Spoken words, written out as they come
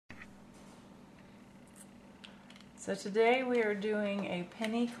So today we are doing a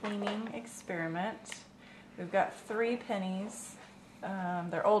penny cleaning experiment. We've got 3 pennies.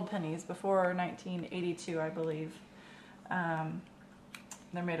 They're old pennies, before 1982, I believe.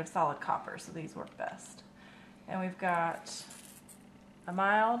 They're made of solid copper, so these work best. And we've got a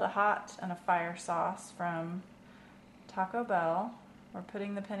mild, a hot, and a fire sauce from Taco Bell. We're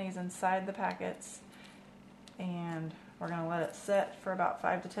putting the pennies inside the packets, and we're going to let it sit for about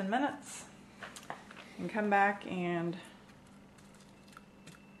 5 to 10 minutes. And come back and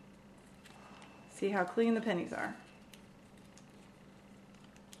see how clean the pennies are.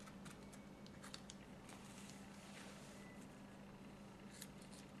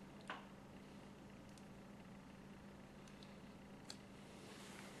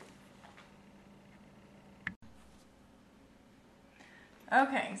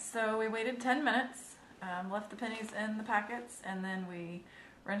 Okay, so we waited 10 minutes, left the pennies in the packets, and then we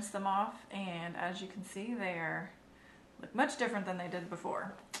rinsed them off, and as you can see, they look much different than they did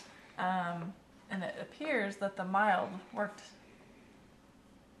before. And it appears that the mild worked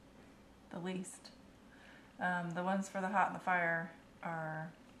the least. The ones for the hot and the fire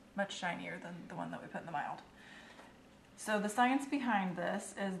are much shinier than the one that we put in the mild. So the science behind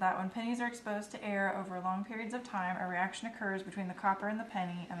this is that when pennies are exposed to air over long periods of time, a reaction occurs between the copper in the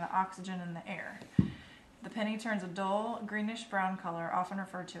penny and the oxygen in the air. The penny turns a dull greenish-brown color, often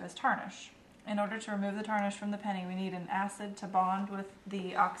referred to as tarnish. In order to remove the tarnish from the penny, we need an acid to bond with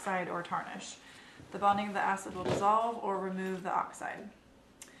the oxide or tarnish. The bonding of the acid will dissolve or remove the oxide.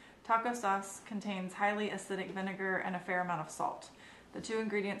 Taco sauce contains highly acidic vinegar and a fair amount of salt. The 2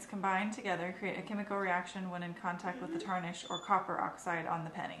 ingredients combined together create a chemical reaction when in contact with the tarnish or copper oxide on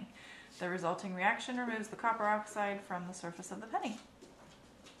the penny. The resulting reaction removes the copper oxide from the surface of the penny.